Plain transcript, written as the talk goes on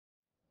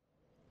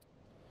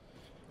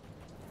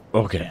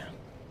Okay.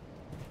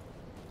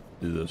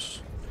 Do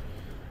this.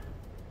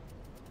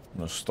 I'm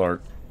gonna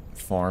start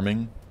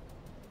farming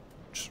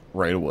just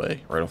right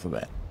away, right off the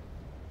bat.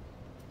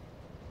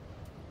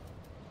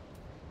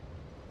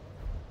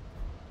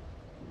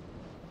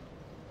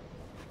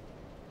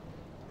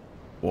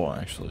 Well,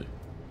 actually,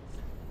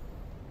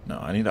 no,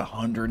 I need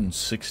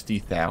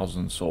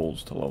 160,000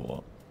 souls to level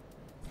up.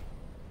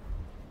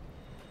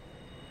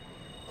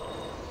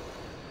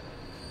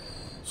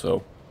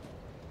 So,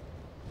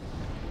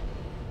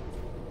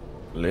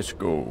 let's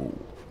go.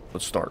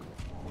 Let's start.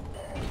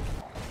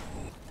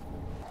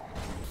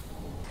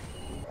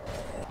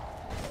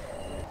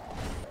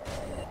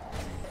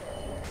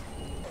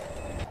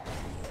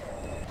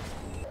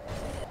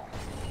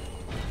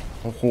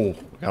 Oh,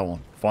 got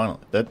one. Finally.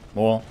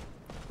 Well,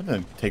 it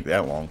didn't take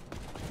that long.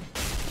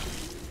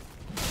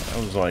 That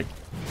was like,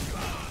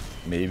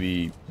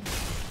 maybe,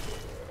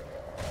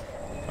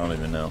 I don't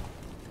even know,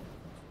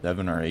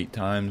 7 or 8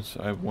 times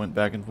I went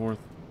back and forth.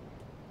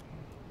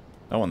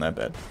 That wasn't that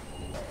bad.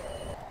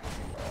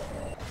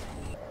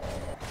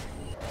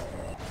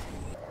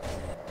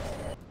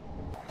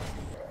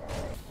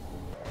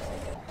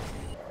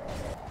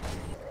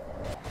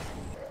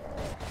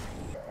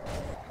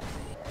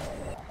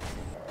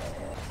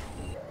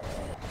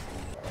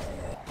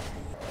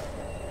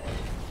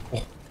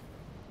 Oh,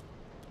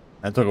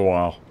 that took a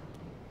while.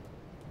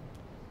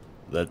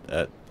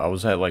 That I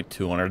was at like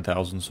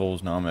 200,000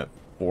 souls. Now I'm at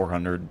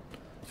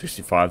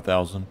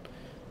 465,000,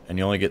 and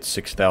you only get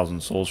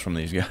 6,000 souls from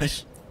these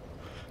guys.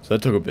 So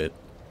that took a bit,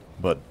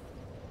 but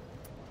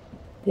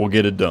we'll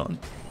get it done.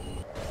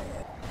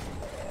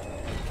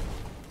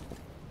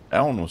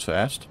 That one was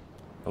fast.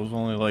 That was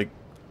only like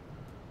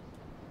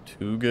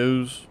 2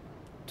 goes,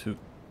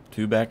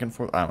 two back and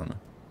forth. I don't know.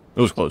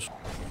 It was close.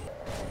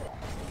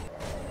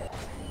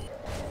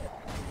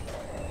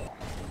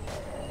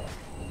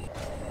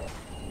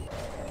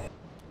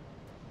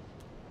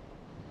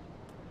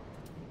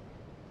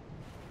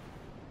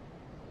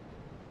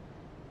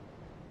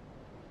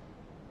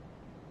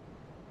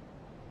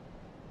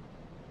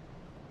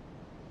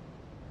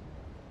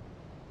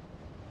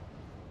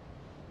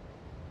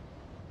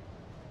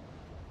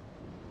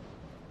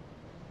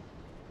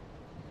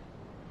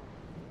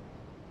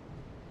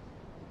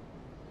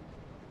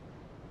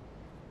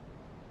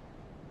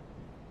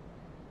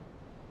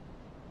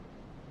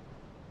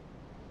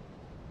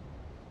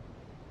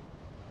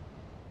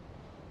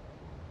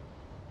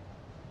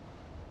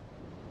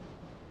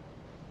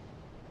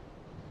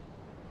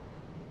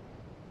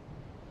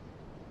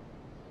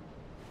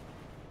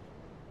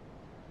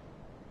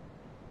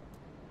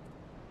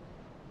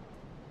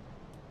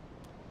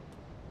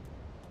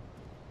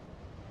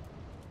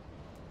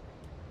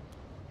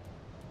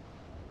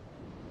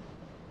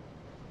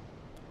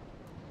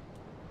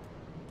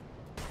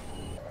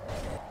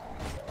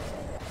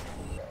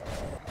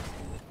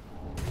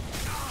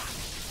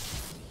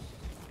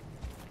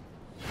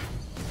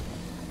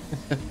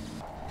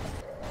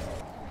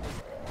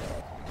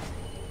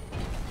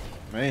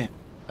 Man,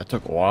 that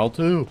took a while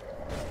too.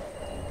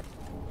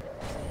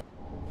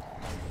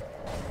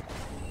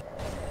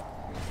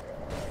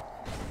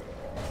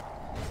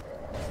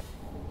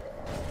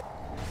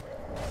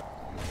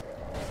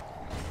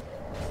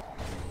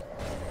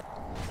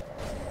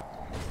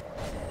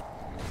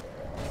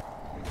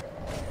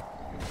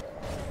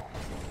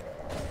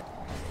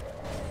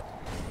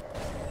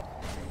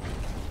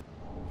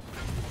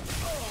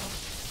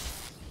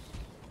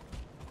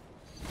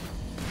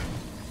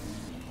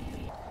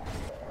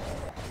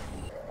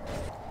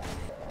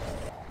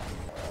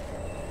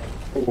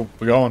 Oh,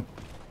 we're going.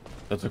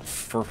 That took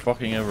for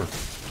fucking ever.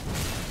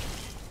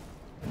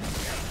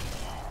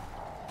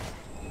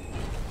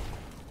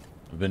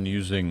 I've been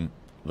using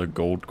the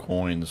gold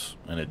coins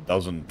and it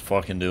doesn't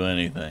fucking do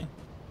anything.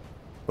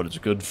 But it's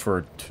good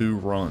for 2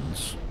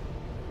 runs.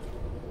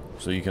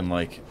 So you can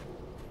like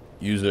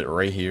use it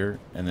right here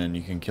and then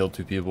you can kill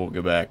 2 people,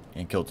 go back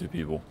and kill 2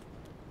 people.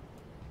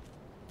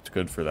 It's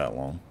good for that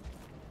long.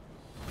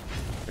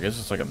 I guess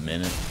it's like a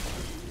minute.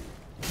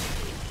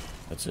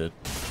 That's it.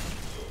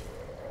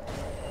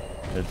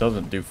 It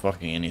doesn't do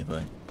fucking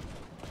anything.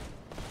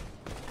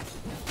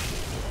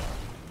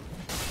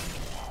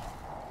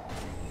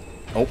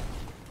 Oh.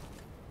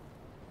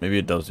 Maybe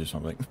it does do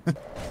something.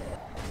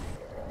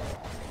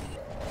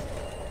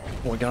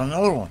 Oh, we got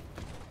another one.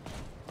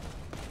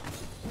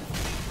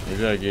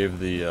 Maybe I gave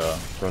the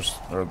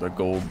the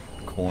gold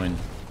coin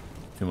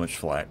too much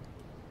flack.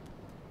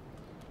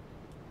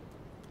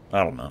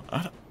 I don't know.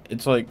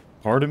 It's like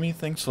part of me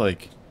thinks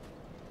like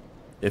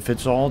if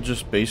it's all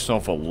just based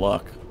off of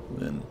luck,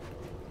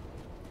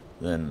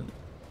 then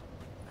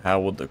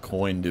how would the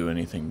coin do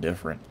anything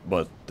different?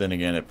 But then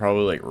again, it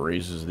probably like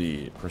raises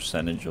the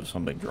percentage of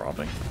something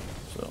dropping.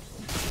 So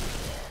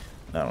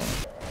I don't know.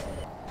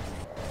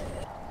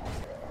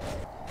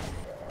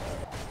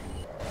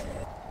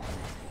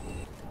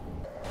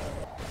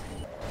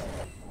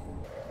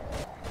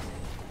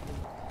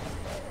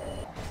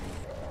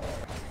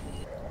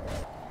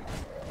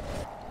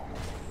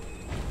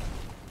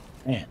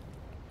 Man.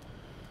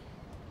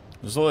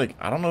 So like,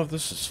 I don't know if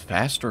this is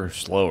faster or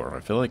slower. I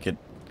feel like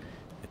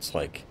it's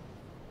like,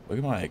 look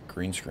at my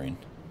green screen.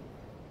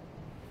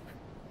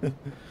 I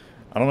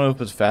don't know if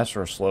it's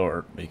faster or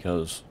slower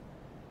because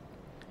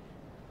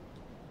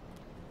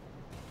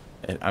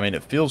I mean,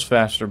 it feels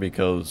faster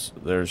because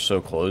they're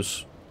so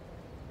close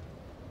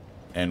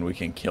and we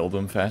can kill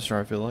them faster,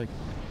 I feel like.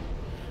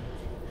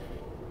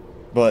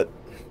 But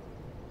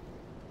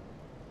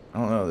I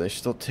don't know, they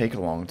still take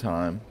a long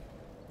time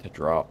to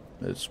drop.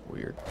 It's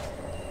weird.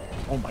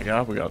 Oh my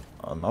god, we got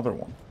another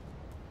one.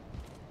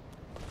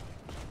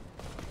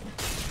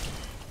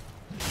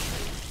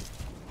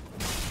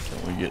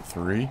 Can we get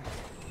 3?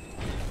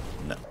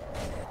 No.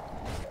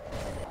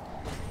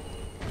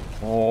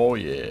 Oh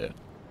yeah.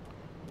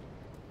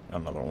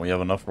 Another one. We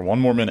have enough for 1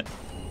 more minute.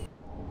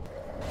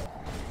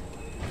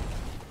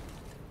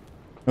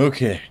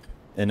 Okay.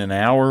 In an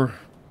hour,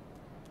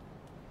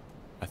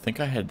 I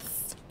think I had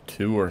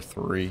 2 or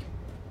 3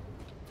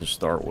 to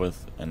start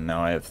with, and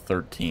now I have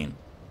 13.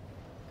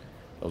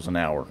 That was an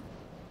hour.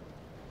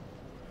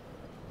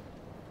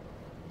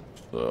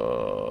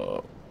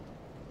 So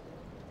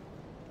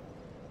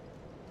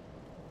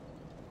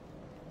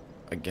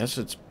I guess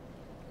it's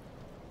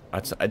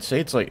I'd say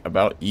it's like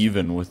about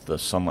even with the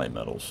sunlight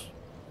metals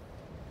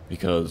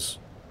because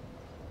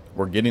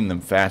we're getting them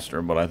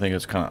faster, but I think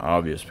it's kind of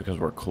obvious because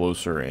we're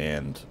closer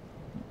and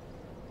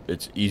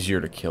it's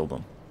easier to kill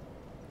them.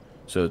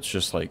 So it's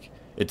just like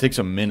it takes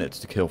a minute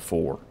to kill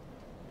 4.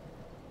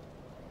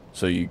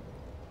 So you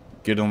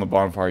get on the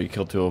bonfire, you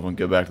kill 2 of them,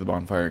 go back to the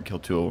bonfire and kill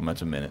 2 of them.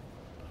 That's a minute.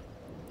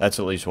 That's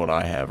at least what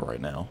I have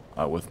right now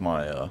with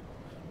my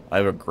I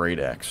have a great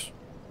axe.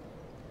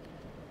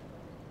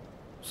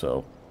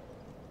 So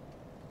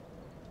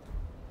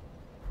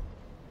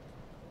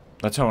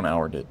that's how an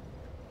hour did.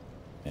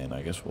 And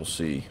I guess we'll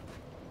see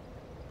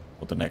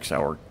what the next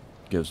hour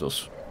gives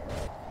us.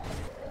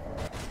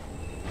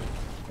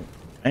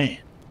 Man.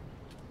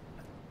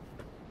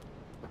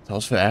 That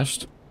was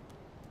fast.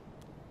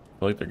 I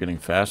feel like they're getting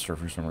faster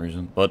for some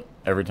reason. But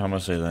every time I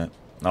say that,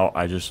 no,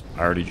 I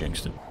already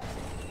jinxed it.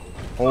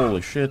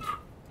 Holy shit.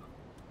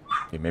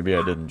 Okay, maybe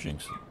I didn't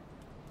jinx it.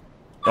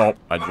 Oh,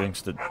 I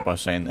jinxed it by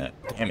saying that.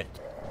 Damn it.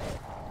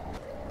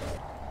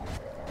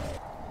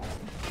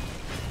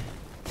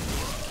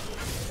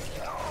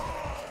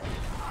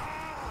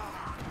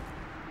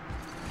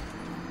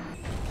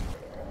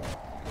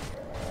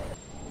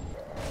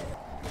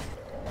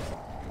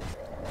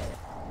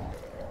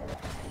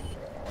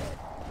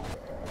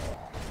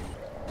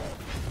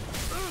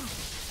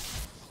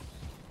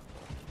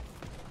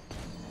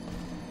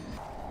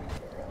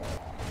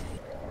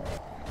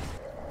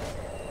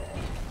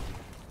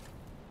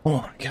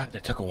 Oh my god,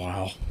 that took a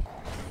while.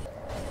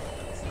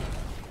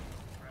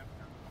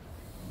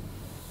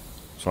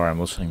 Sorry, I'm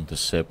listening to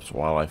sips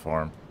while I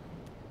farm.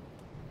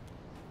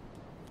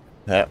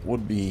 That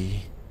would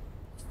be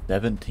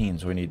 17,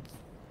 so we need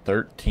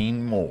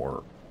 13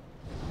 more.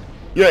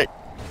 Yay!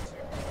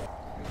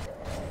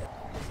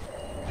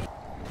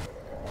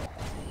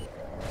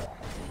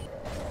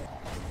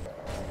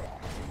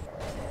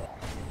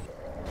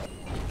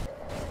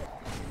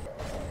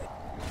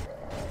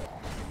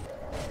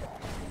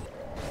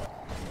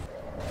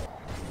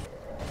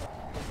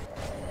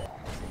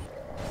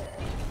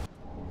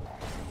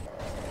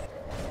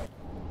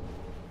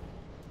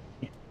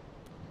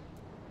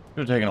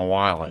 It's taking a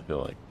while, I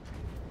feel like.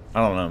 I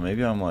don't know,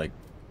 maybe I'm like...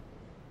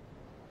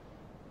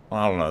 Well,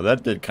 I don't know,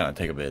 that did kind of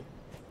take a bit.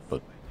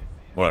 But,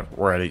 whatever,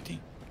 we're at 18.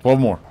 12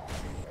 more.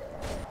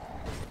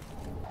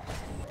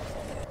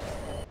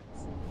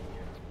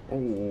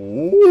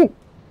 Oh,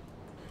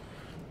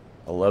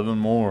 11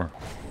 more.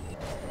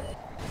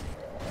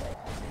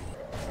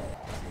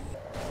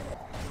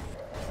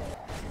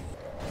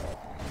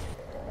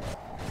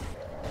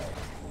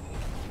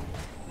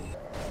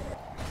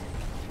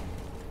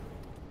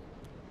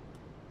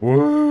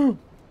 Woo!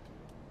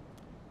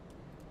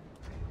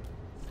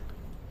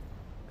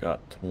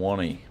 Got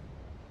 20.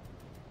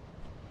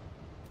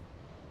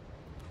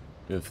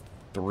 We have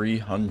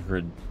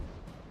 300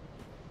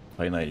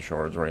 Titanite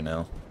shards right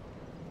now.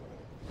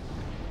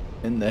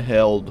 In the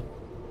held.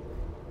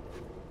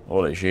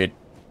 Holy shit.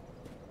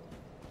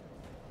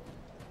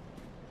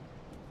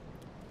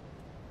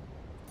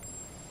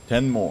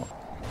 Ten more.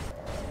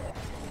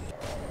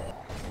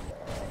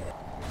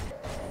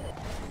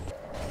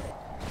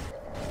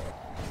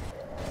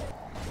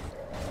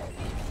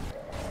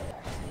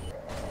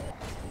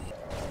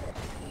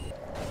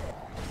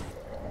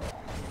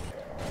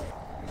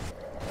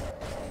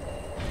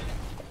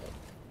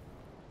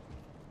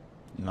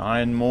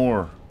 Nine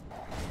more.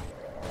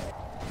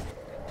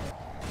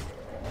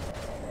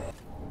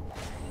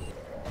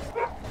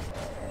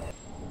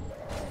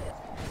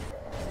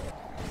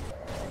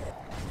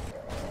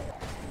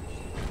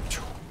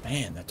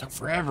 Man, that took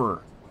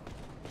forever.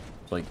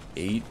 It's like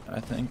 8, I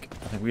think.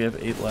 I think we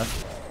have 8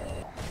 left.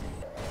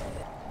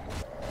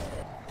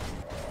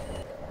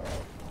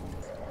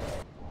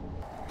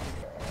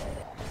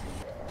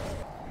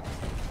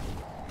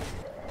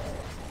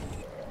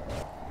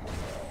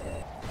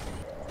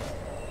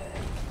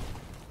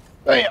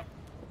 Bam!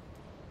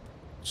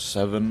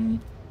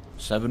 Seven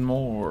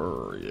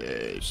more.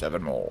 Yay,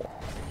 7 more.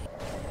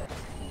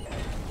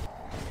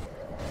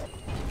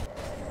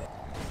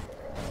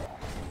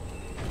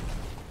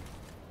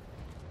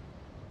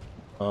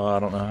 I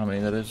don't know how many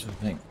that is. I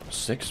think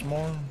 6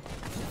 more?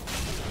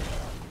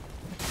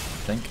 I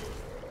think.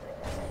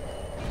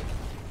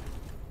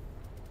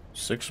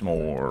 6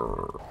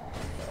 more.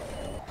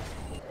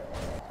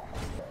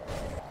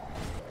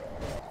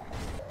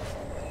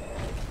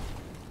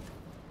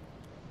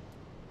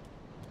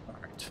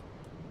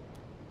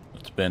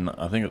 Been,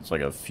 I think it's like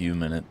a few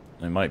minutes.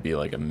 It might be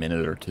like a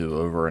minute or two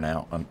over an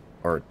hour,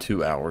 or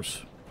 2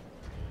 hours.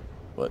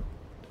 But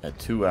at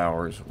 2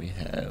 hours we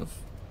have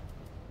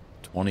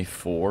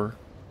 24.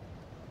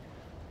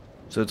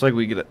 So it's like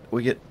we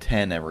get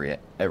 10 every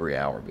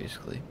hour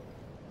basically.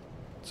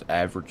 It's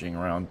averaging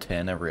around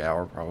 10 every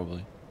hour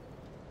probably.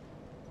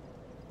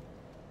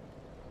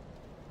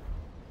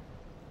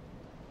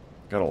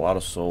 Got a lot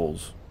of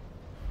souls.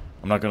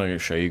 I'm not gonna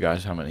show you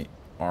guys how many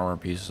armor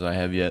pieces I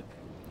have yet.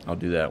 I'll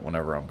do that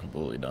whenever I'm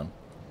completely done.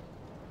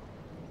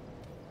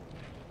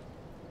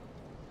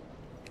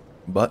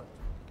 But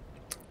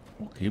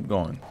we'll keep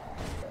going.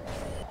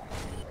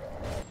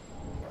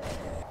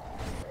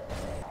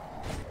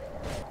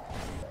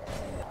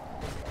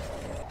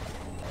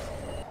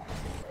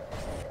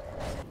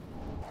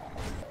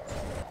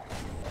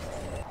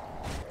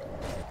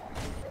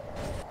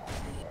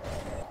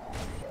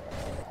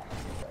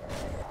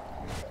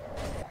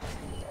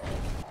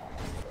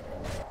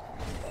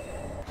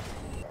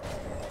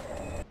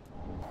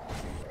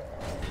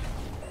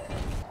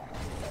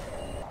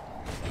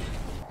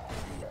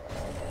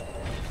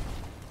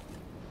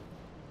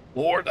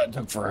 Lord, that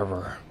took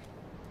forever.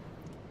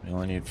 We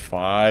only need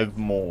 5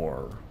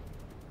 more.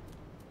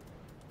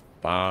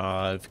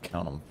 5,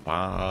 count them,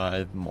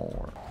 5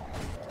 more.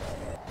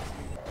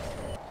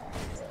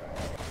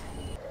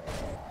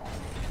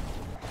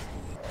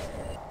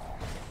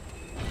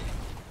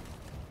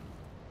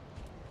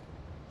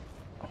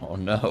 Oh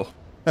no.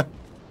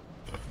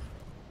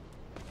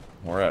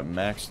 We're at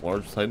max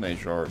large titanite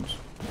shards.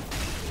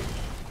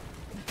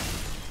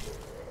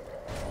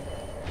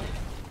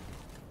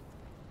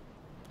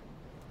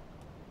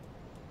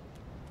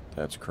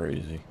 That's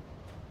crazy.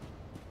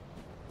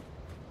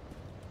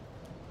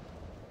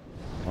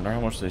 Wonder how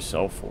much they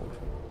sell for.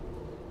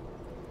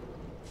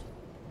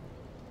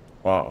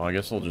 Wow, I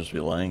guess they'll just be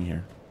laying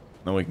here.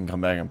 Then we can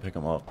come back and pick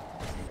them up.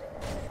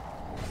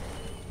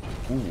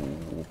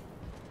 Ooh.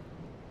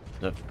 Is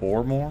that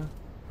 4 more?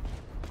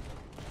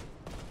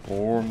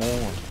 4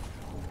 more.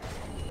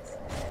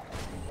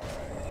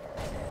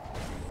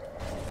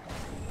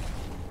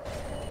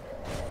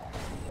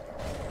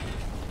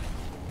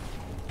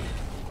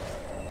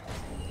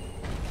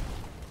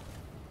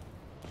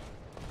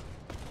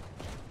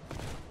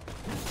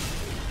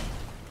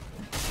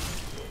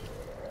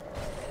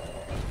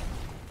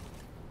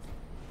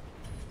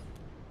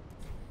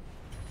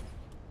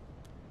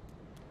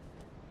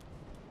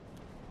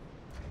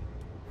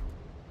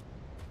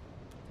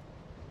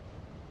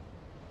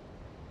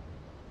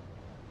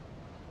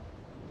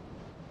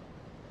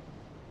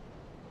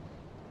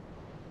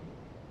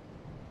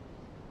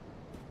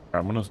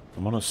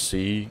 I'm gonna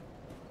see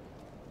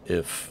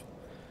if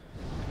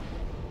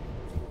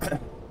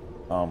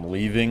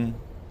leaving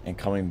and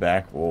coming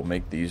back will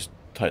make these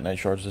titanite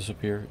shards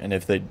disappear, and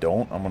if they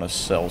don't, I'm gonna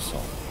sell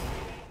some.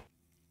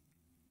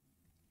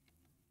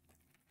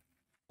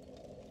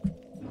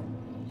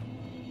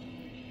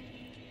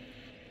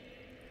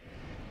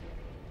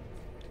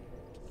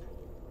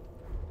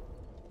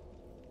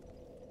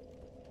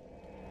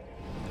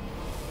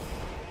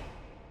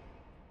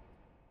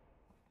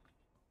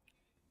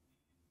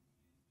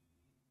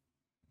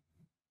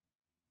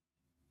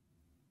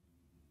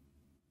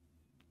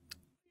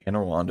 And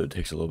Orlando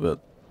takes a little bit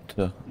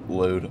to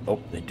load.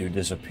 Oh, they do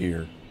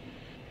disappear.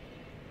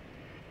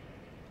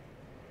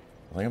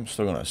 I think I'm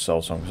still gonna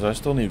sell some because I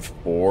still need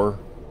 4.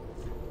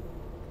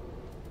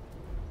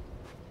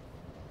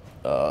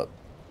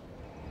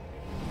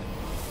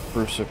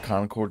 Proofs of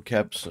Concord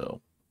kept,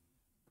 so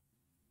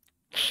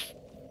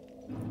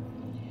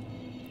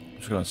I'm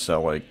just gonna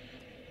sell like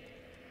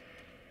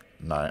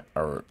 9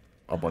 or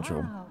a bunch of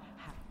them.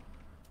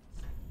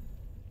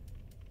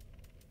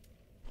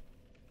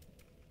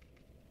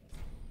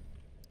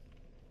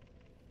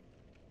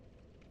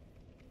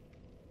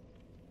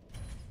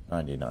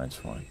 99's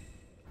fine.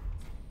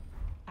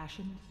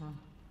 Ashen run.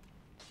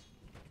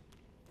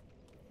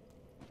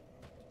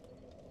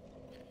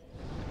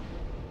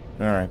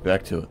 Alright,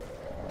 back to it.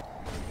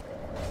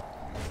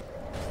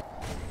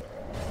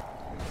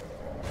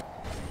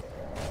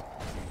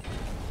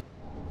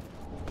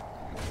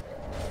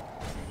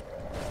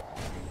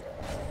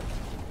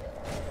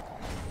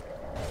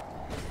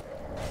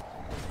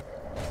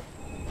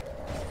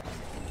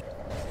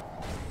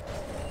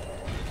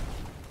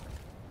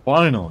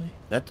 Finally!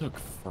 That took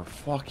for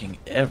fucking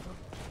ever.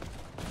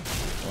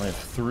 I have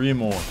 3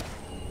 more.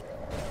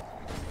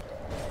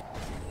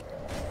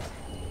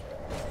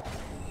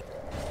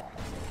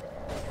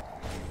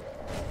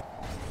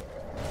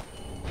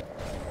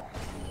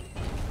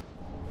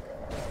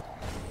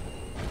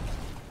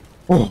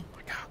 Oh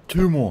my god,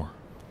 two more.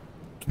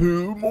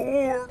 Two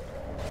more.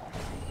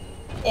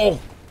 Oh.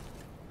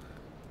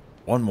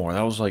 One more.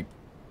 That was like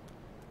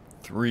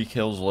 3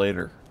 kills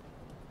later.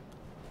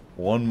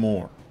 One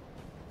more.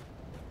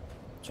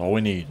 That's all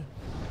we need.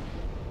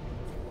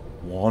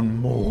 One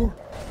more.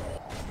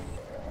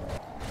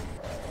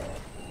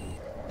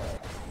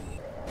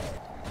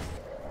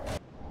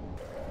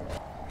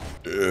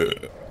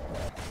 Ugh.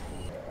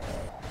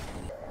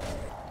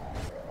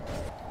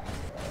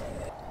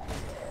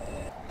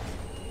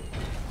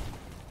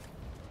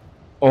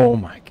 Oh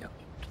my god.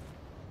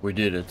 We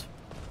did it.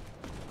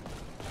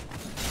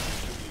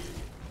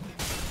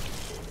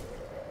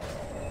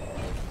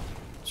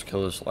 Let's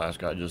kill this last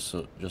guy just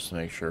to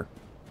make sure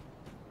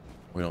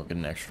we don't get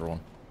an extra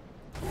one.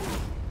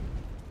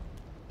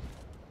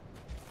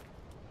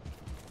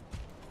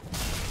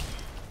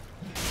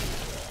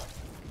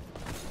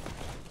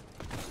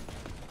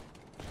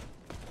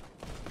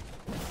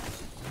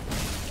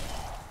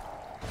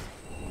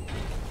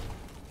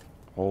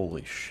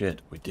 Holy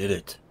shit, we did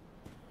it.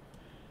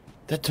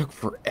 That took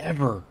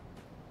forever.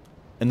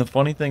 And the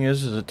funny thing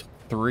is it took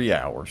 3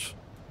 hours.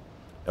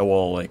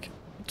 Well, like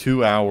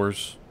 2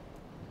 hours.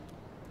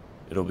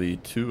 It'll be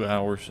 2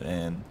 hours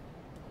and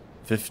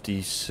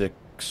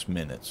 56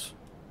 minutes.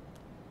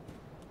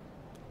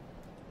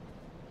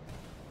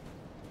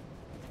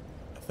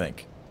 I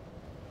think.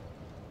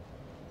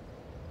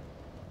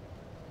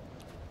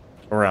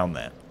 Around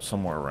that.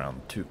 Somewhere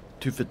around 2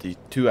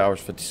 hours,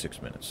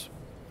 56 minutes.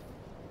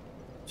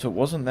 So it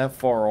wasn't that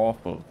far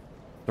off of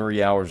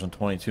 3 hours and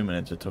 22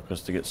 minutes it took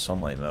us to get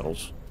sunlight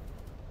medals.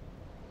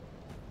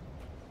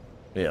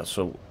 Yeah,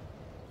 so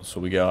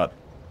we got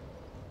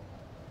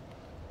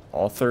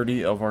all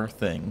 30 of our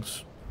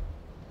things.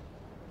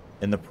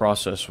 In the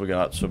process, we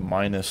got some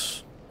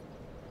minus.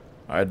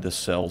 I had to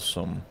sell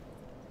some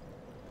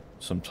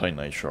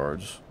Titanite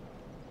shards.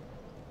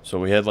 So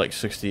we had like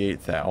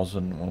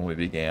 68,000 when we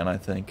began, I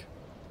think.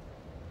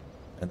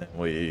 And then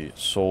we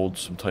sold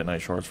some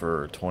Titanite shards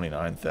for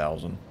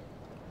 29,000.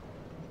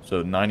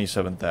 So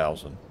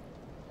 97,000.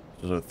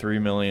 So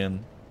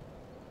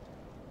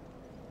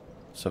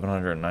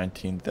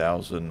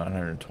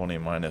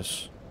 3,719,920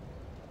 minus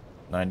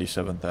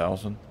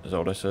 97,000. Is that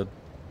what I said?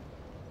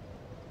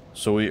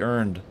 So we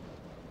earned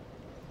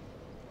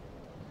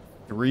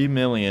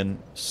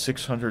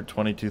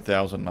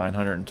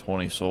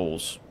 3,622,920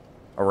 souls.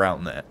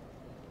 Around that.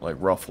 Like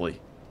roughly.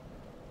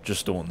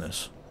 Just doing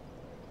this.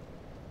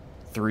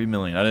 3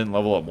 million. I didn't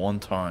level up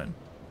one time.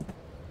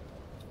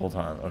 Whole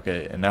time.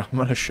 Okay, and now I'm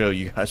going to show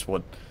you guys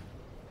what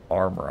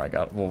armor I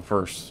got. Well,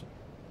 first,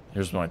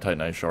 here's my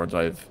Titanite shards.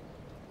 I have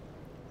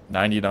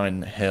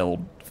 99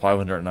 held,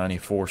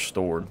 594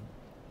 stored.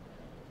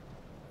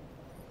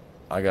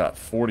 I got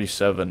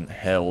 47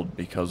 held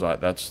because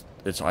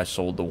I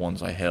sold the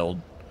ones I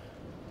held.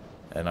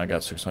 And I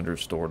got 600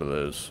 stored of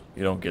those.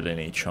 You don't get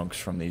any chunks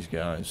from these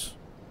guys.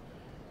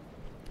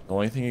 The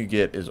only thing you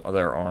get is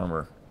their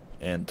armor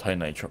and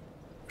Titanite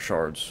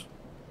shards.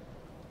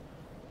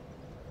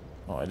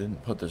 Oh, I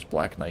didn't put this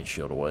Black Knight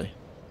shield away.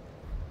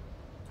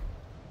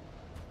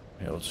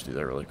 Yeah, let's do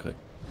that really quick.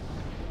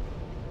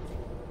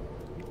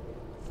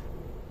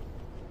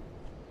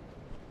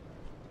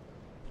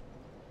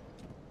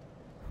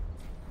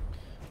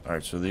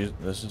 Alright, so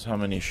this is how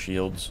many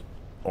shields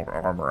or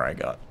armor I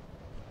got.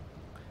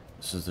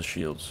 This is the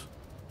shields.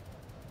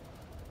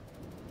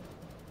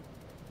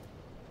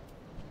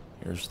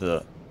 Here's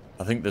the...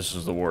 I think this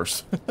is the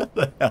worst.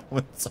 The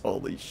helmets,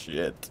 holy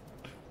shit.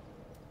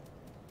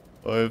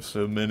 I have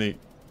so many.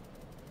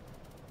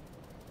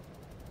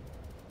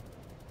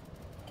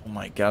 Oh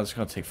my god, it's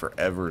gonna take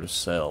forever to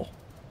sell.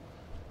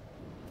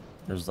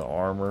 Here's the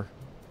armor.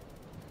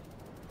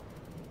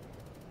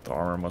 The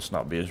armor must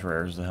not be as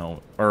rare as the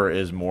helmet. Or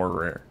is more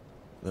rare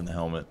than the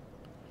helmet.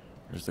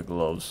 Here's the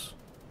gloves.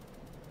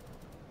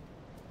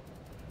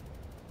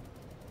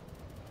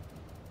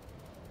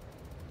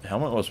 The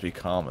helmet must be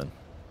common.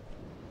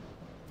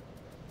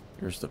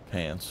 Here's the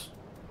pants.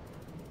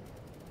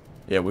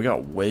 Yeah, we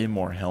got way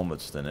more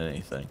helmets than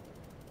anything.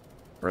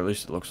 Or at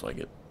least it looks like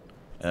it.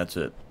 And that's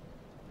it.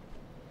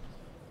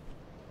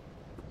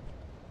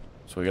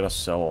 So we gotta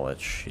sell all that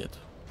shit.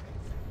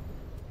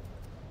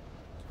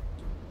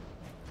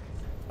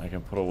 I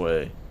can put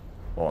away...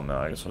 Well, no,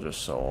 I guess I'll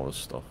just sell all this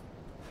stuff.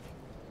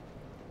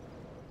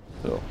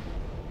 So...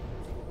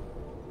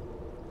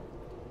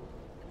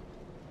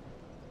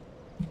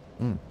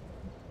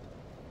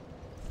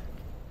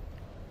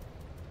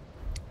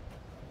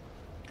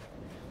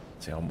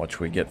 See how much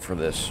we get for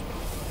this.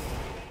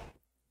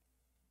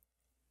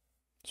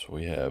 So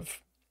we have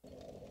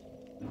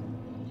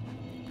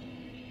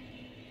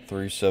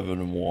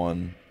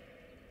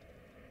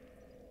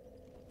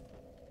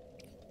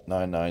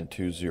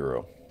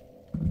 371,9920.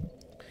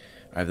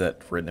 I have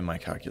that written in my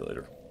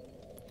calculator.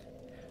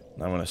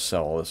 And I'm gonna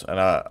sell all this,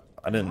 and I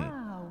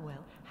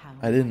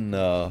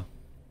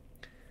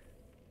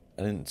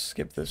didn't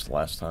skip this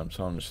last time,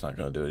 so I'm just not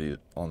gonna do it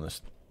on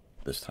this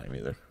time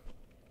either.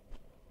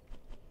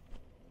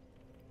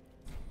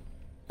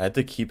 I had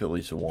to keep at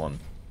least one.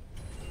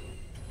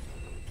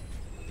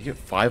 You get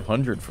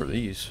 500 for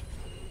these.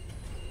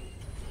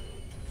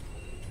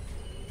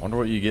 Wonder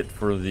what you get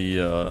for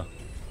the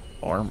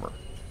armor.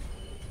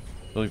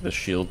 I feel like the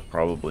shield's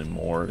probably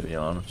more, to be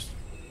honest.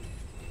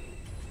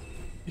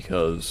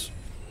 Because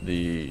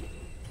the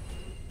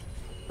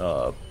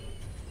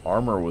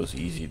armor was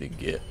easy to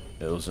get.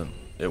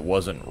 It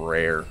wasn't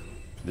rare.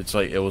 It's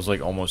like it was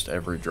like almost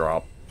every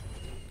drop.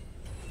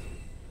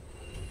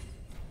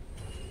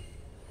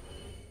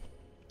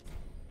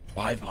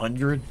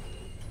 $500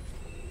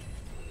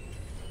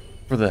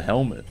 for the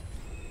helmet.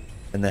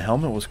 And the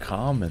helmet was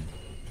common.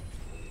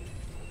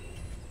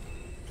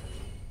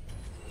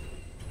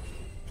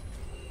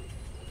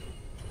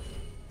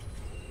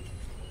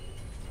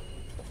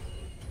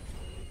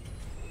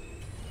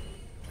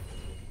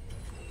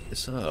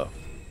 This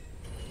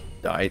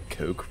Diet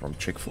Coke from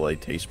Chick-fil-A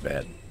tastes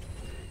bad.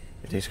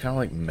 It tastes kind of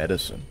like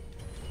medicine.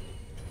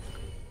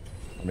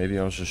 Or maybe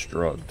I was just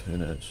drugged. Who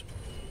knows?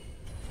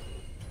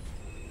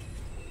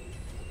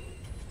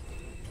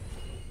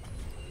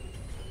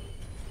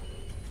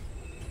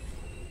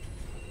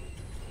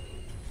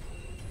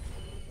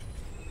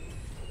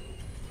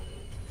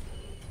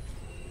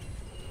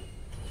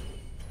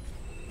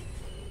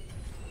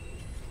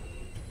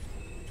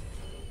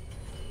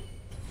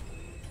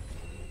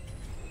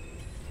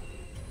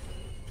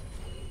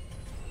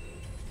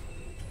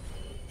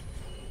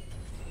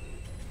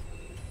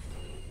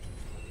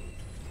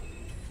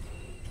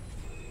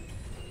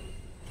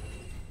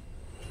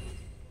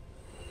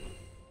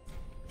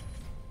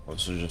 Oh,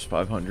 this is just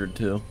 500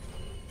 too.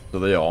 So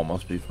they all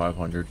must be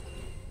 500.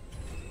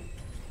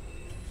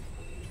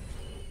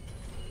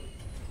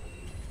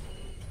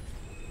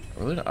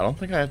 Really, I don't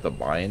think I have to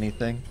buy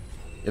anything.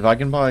 If I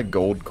can buy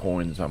gold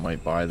coins, I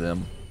might buy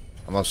them.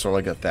 Unless they're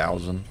like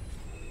 1,000.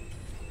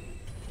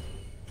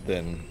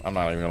 Then I'm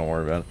not even gonna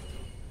worry about it.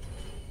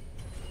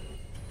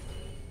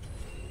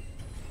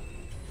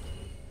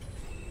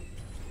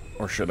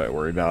 Or should I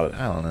worry about it?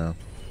 I don't know.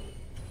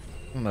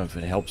 I don't know if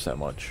it helps that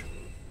much.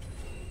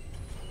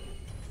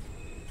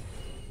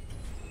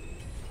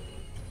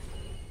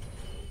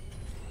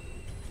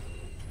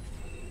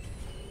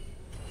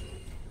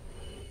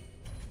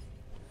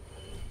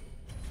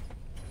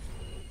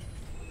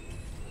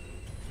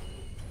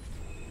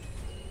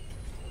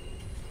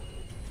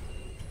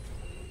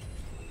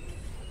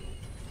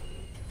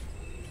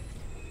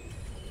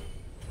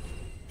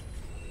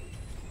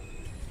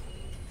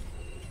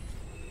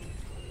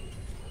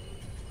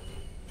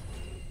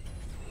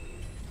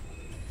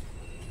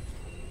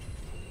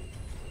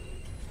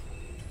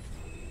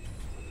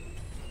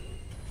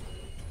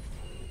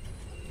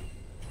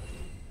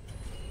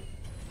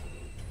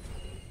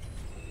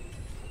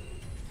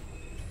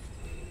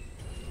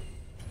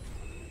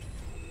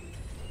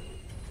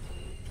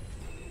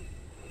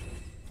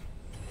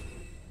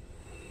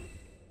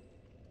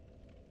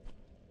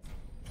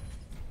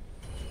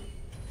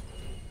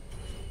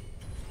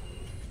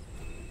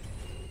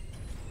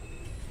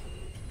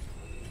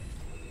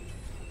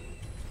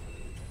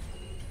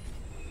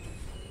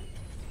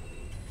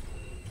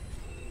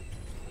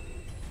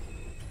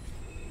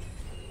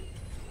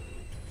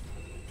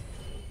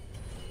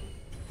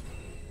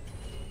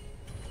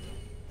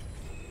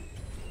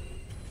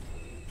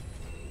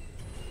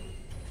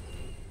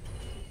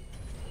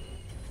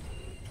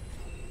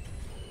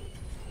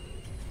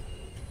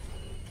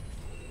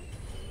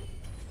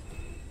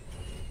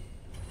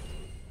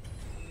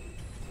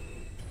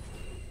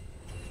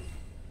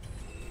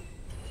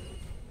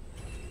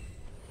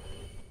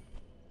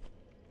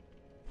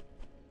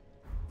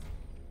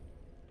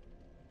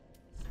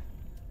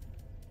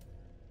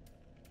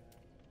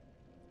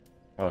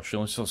 Oh, she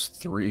only sells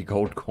 3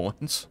 gold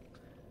coins?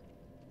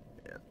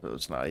 Yeah, so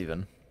it's not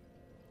even.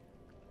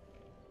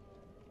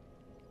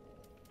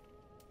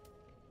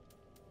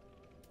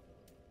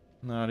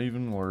 Not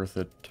even worth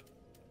it.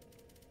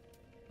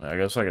 I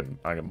guess I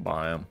can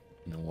buy them.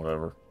 You know,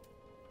 whatever.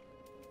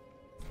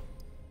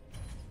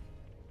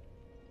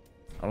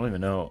 I don't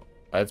even know.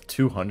 I have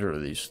 200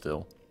 of these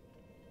still.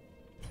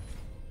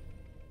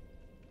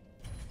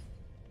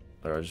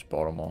 There, I just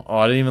bought them all. Oh,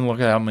 I didn't even look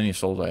at how many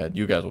souls I had.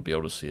 You guys will be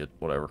able to see it.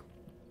 Whatever.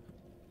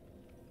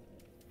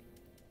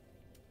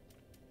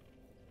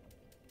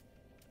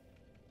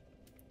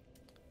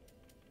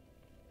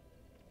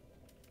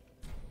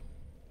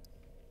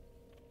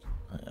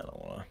 I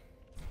don't wanna.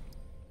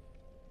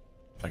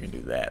 I can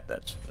do that.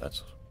 That's.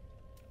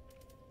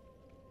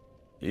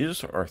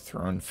 These are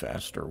thrown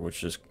faster,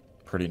 which is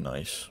pretty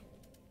nice.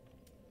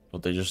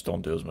 But they just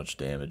don't do as much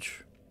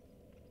damage.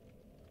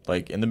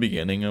 Like in the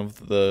beginning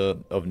of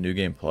New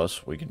Game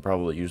Plus, we can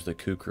probably use the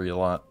kukri a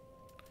lot.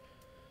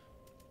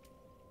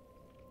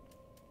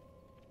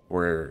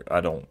 Where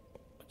I don't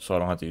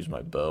have to use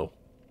my bow.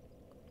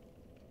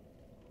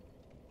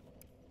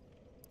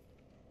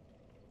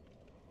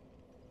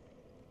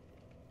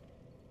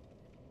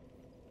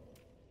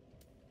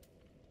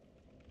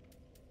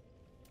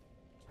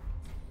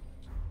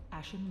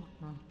 Ashen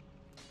Run.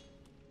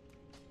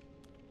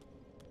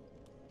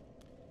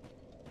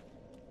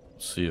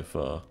 See if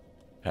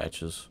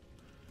patches.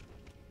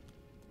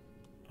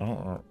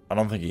 I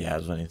don't think he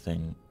has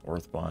anything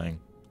worth buying.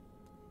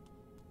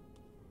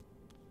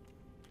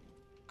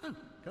 Oh,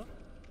 God.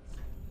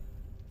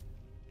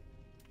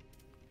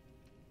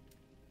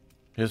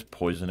 He has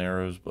poison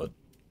arrows, but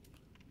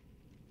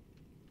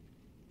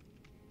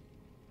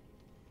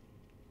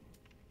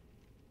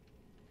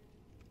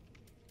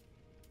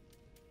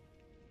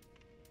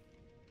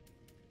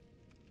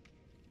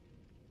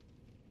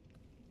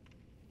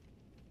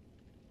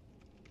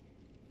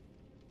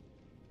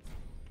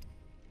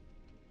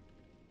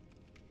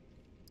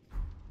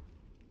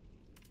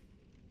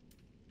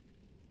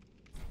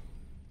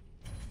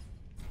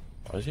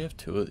why does he have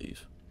two of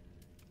these?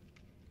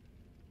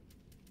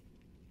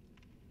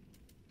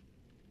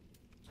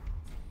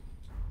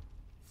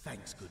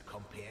 Thanks, good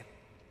compere.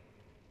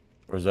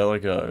 Or is that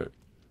like a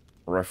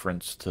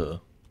reference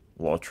to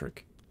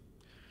Lautrec?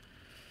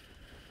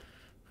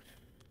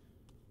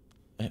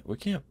 We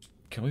can't...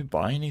 Can we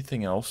buy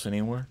anything else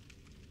anywhere?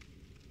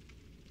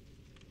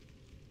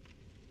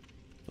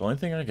 The only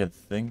thing I can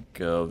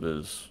think of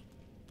is...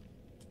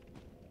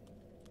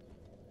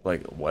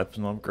 like,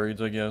 weapon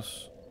upgrades, I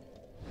guess.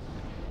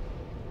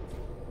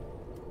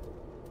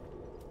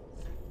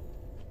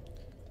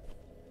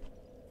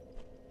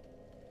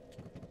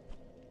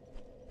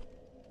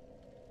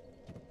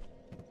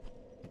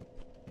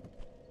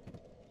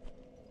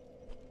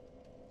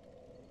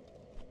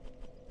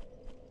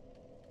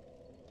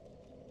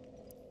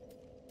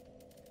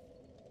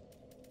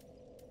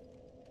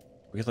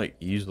 We could, like,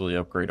 easily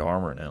upgrade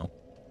armor now.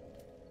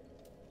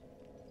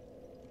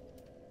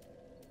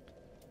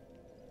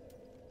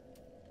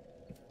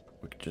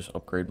 We could just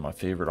upgrade my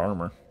favorite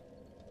armor.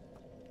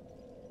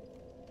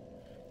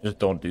 Just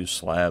don't do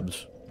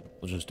slabs.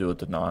 We'll just do it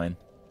to 9.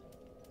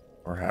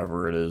 Or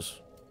however it is.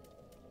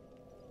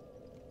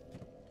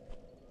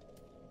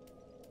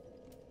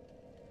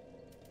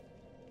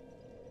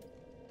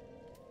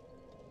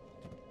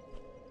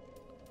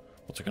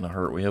 What's it gonna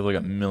hurt? We have like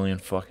a million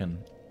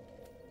fucking...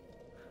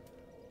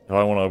 If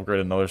I want to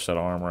upgrade another set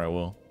of armor, I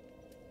will.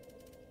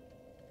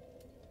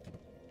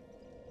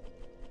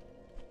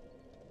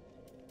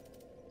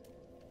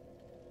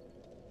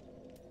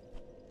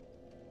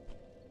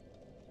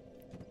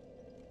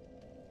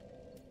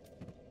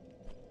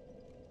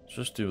 Let's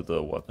just do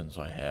the weapons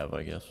I have,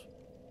 I guess.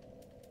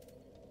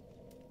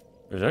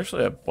 There's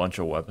actually a bunch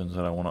of weapons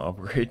that I want to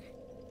upgrade.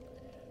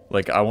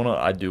 Like,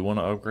 I do want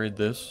to upgrade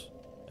this.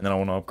 And then I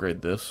want to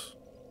upgrade this.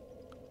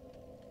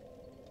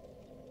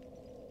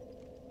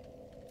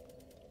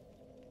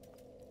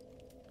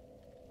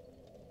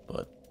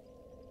 But,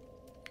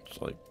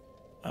 it's like,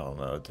 I don't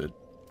know,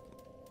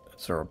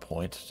 is there a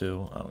point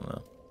to? I don't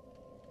know.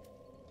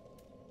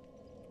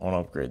 I want to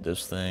upgrade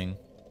this thing.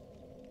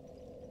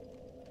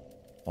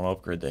 I want to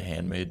upgrade the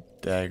handmade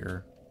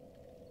dagger.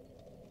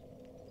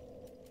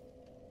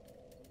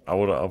 I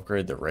want to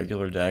upgrade the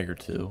regular dagger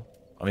too.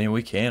 I mean,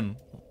 we can.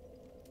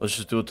 Let's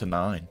just do it to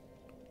 9.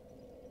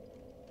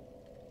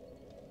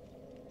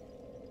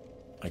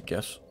 I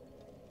guess.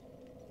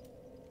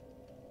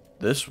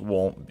 This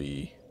won't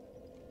be...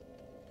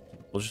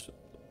 We'll just...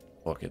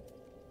 Fuck it.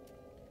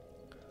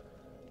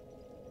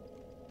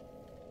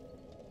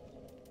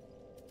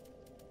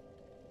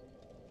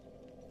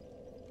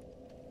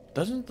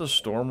 Doesn't the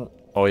storm...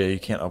 Oh yeah, you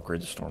can't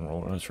upgrade the storm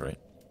roller, that's right.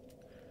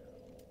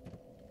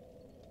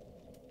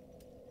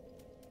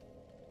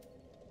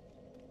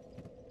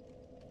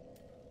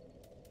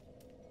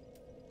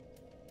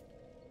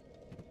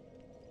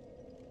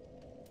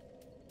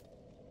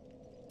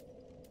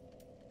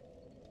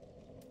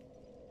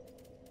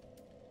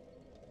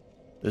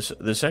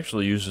 This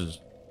actually uses...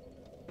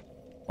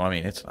 Well, I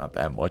mean, it's not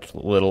that much,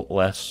 little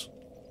less.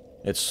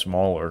 It's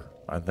smaller.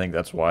 I think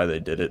that's why they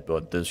did it,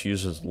 but this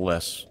uses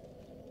less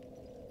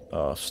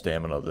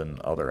stamina than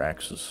other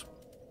axes.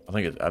 I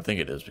think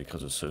it is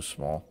because it's so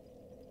small.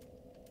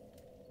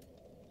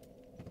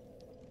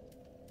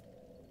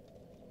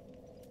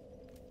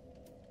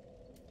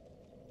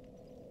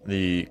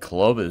 The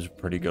club is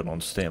pretty good on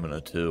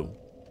stamina too,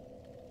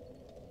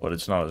 but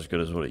it's not as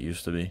good as what it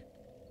used to be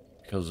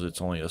because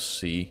it's only a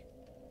C.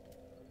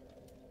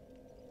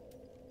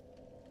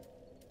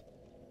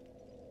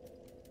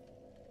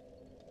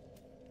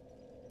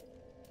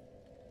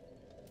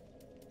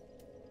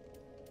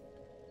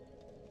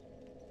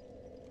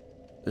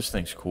 This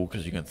thing's cool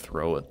because you can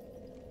throw it.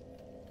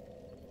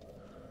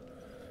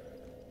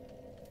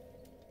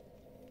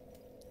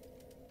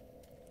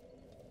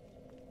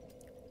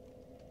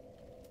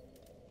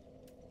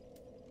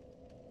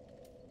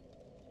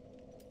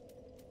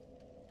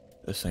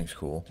 This thing's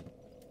cool.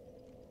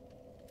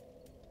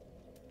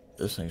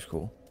 This thing's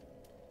cool.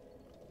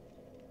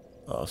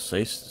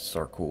 Sastes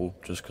are cool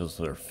just because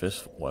they're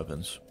fist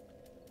weapons.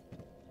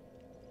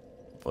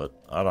 But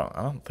I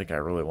don't think I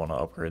really want to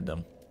upgrade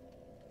them.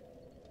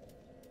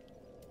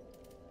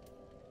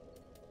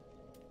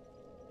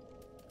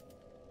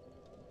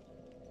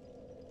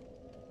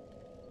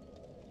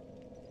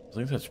 I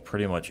think that's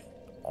pretty much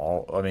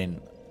all. I mean,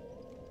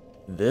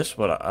 this,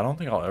 but I don't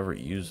think I'll ever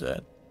use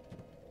that.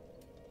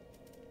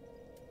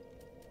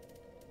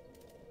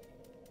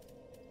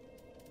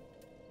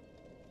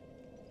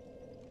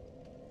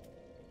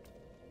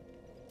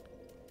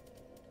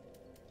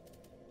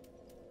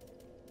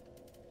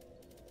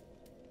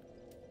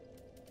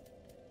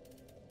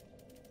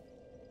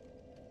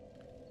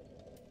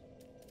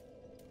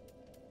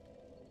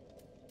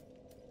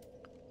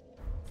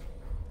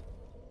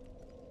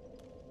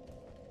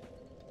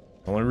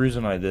 only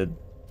reason I did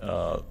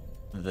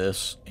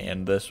this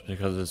and this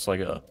because it's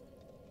like a,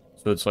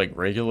 so it's like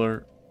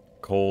regular,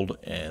 cold,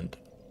 and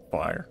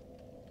fire.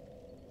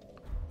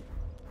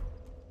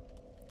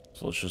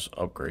 So let's just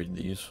upgrade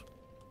these.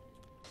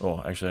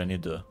 Oh, actually I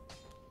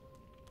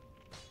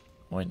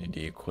might need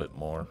to equip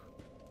more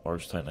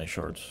large titanite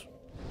shards.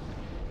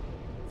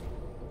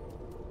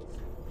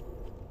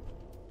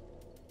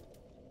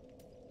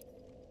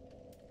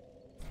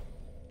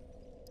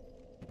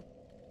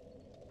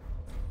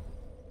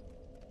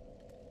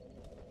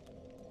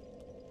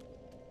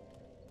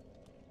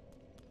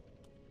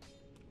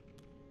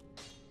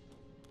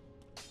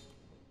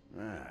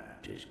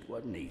 Just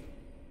wasn't he?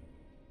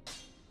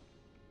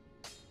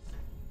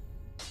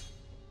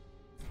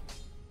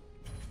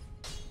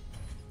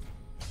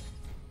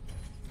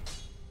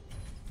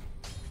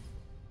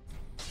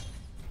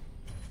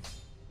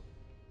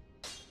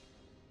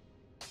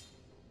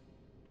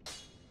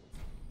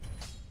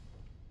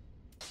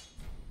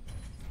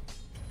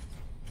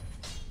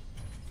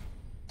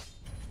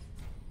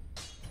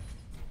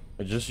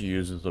 It just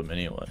uses them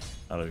anyway,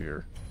 out of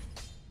your,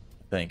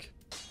 I think.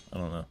 I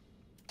don't know.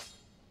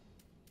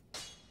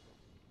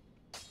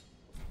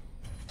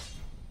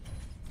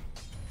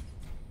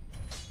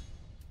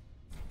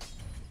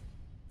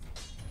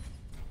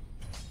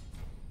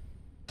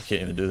 I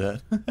can't even do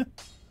that.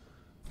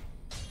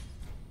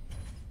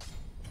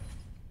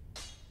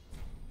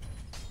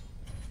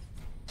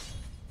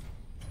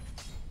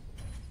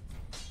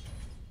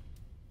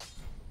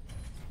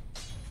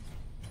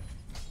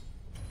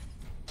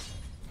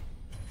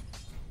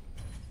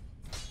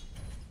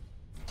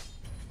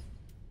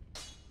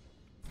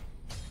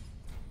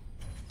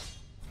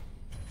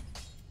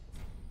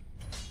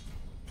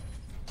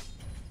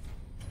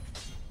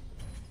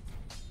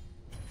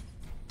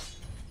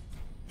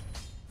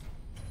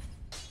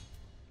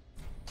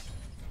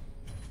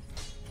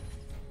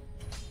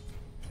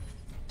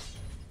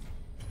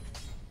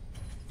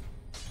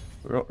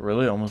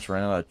 Really almost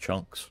ran out of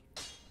chunks.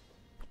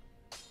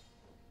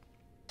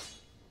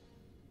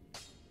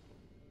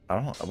 I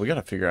don't, we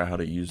gotta figure out how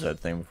to use that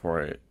thing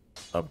before I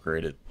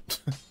upgrade it.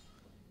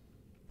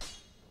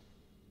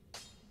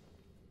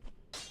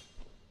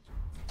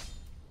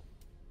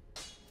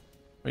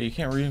 Wait, you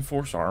can't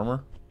reinforce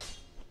armor?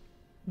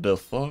 The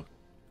fuck?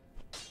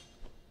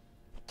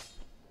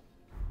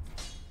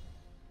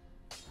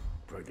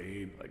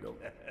 Pretty, I go.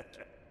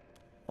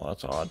 Well,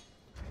 that's odd.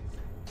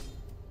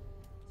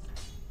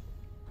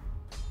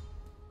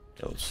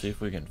 Yeah, let's see if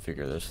we can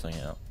figure this thing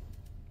out.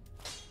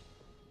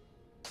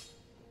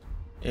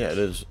 Yeah, it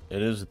is.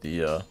 It is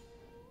the,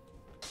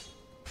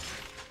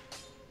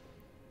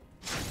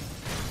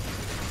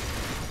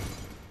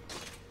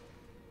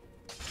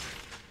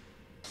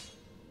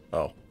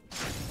 Oh.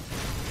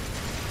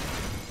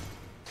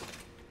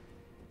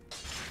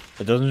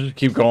 It doesn't just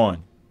keep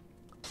going.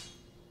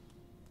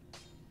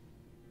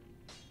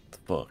 What the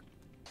fuck?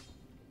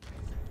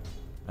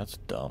 That's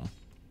dumb.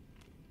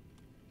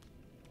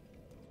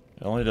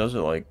 It only does it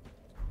like...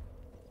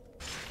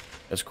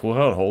 It's cool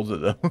how it holds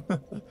it though.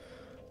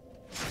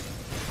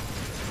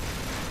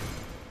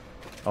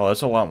 Oh,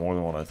 that's a lot more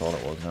than what I thought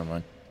it was. Never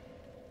mind.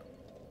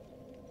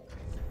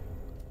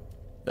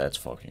 That's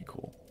fucking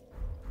cool.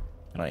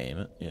 Can I aim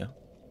it? Yeah.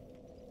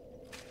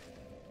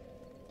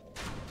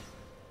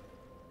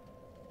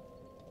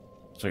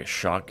 It's like a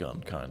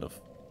shotgun, kind of.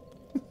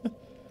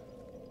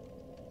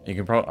 You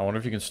can probably... I wonder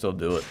if you can still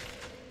do it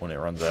when it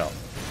runs out.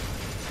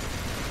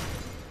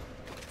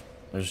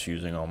 I'm just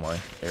using all my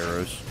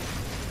arrows.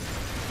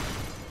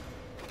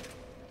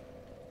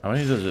 How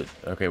many does it...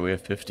 Okay, we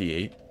have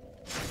 58.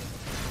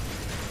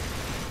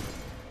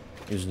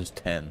 Uses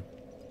 10.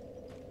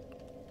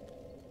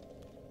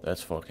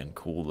 That's fucking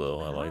cool,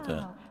 though. I like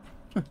that.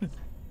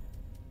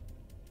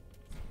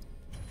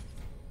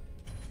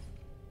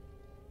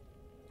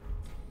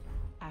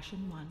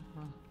 Ashen 1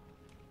 run.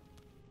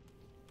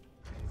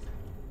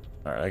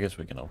 Alright, I guess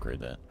we can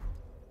upgrade that.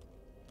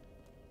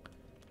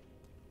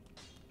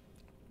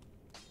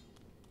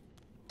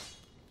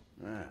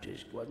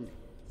 Just wasn't.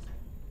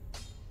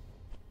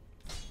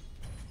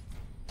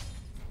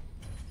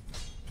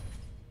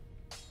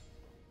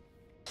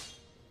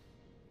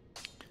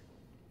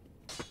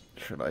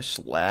 Should I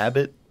slab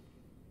it?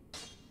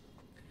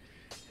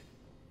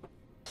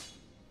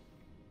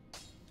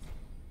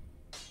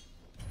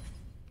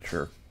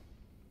 Sure.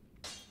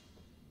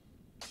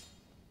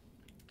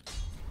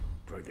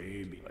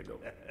 Pretty, I go.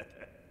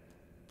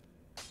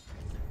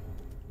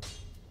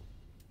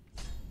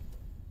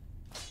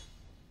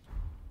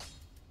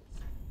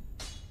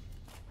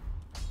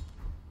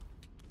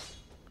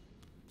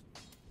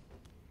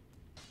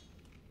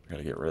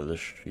 Gotta get rid of this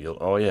shield.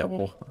 Oh yeah,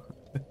 well,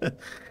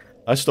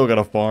 I still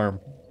gotta farm.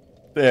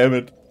 Damn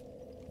it.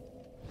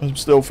 I'm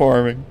still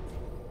farming.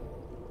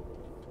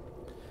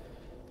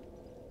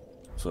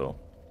 So.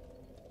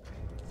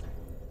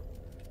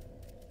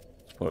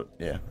 Let's put,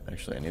 yeah,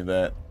 actually I need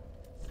that.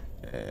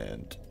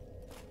 And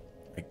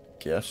I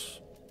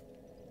guess.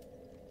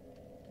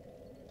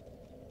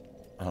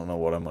 I don't know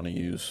what I'm gonna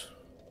use.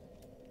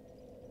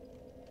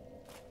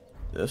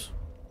 This.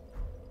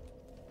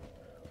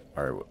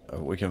 Alright,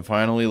 we can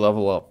finally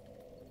level up.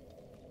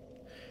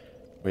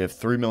 We have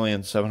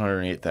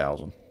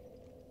 3,708,000.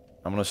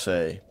 I'm gonna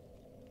say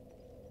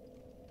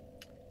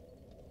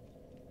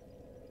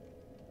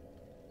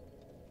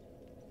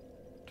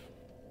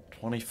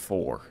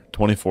 24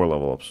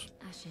 level ups.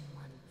 Ashen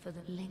one for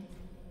the length.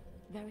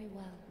 Very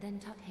well. Then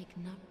take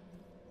no.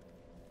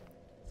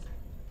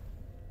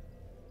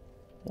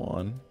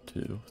 1,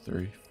 2,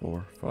 3,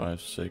 4,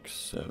 5, 6,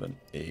 7,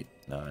 8,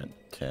 9,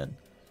 10,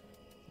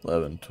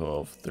 11,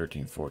 12,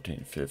 13,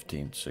 14,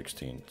 15,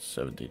 16,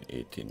 17,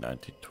 18,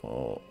 19,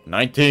 12,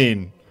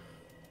 19!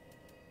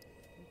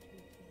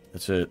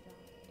 That's it.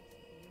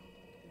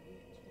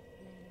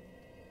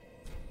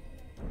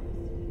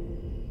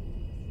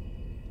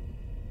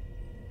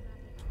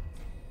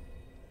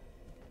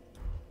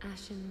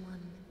 Ashen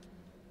one.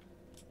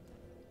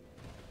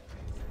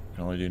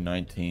 Can only do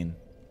 19.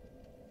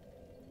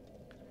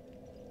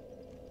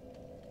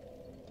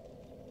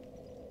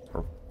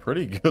 We're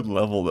pretty good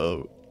level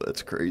though.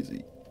 That's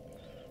crazy.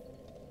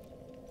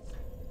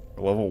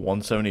 We're level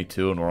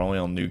 172 and we're only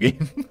on new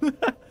game.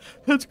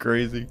 That's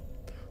crazy.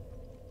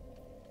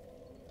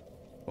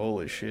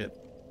 Holy shit.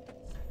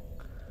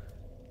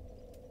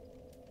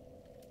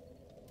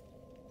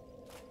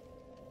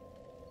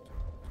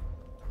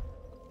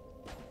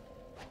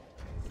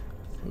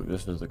 Ooh,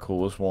 this is the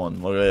coolest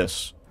one. Look at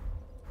this.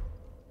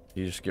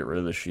 You just get rid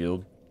of the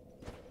shield.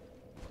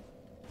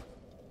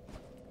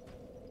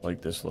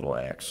 Like this little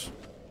axe.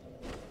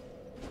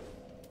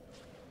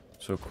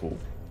 So cool.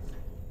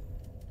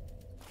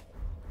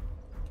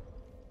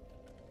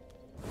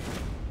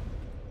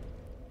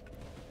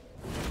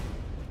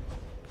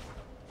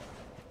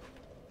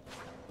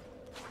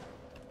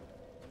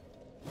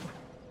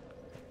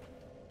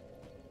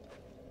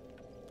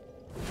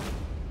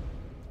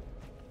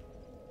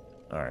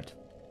 Alright.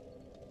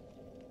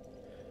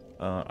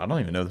 I don't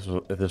even know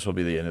if this will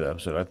be the end of the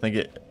episode. I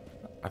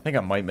think I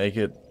might make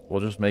it. We'll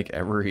just make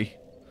every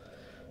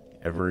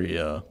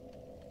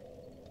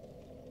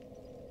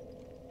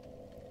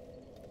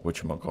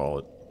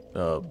whatchamacallit,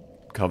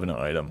 Covenant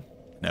item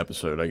an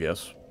episode, I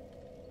guess.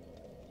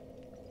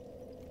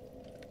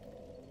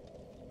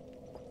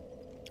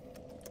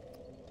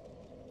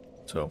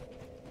 So,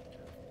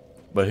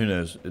 but who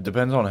knows? It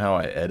depends on how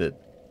I edit.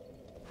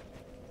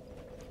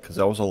 Because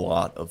that was a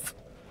lot of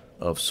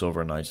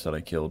Silver Knights that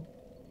I killed.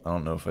 I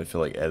don't know if I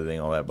feel like editing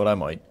all that, but I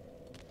might.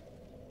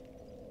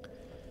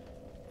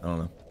 I don't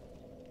know.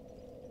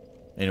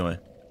 Anyway,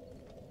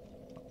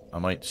 I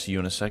might see you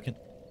in a second.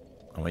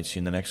 I might see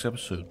you in the next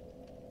episode.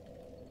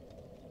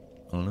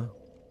 I don't know.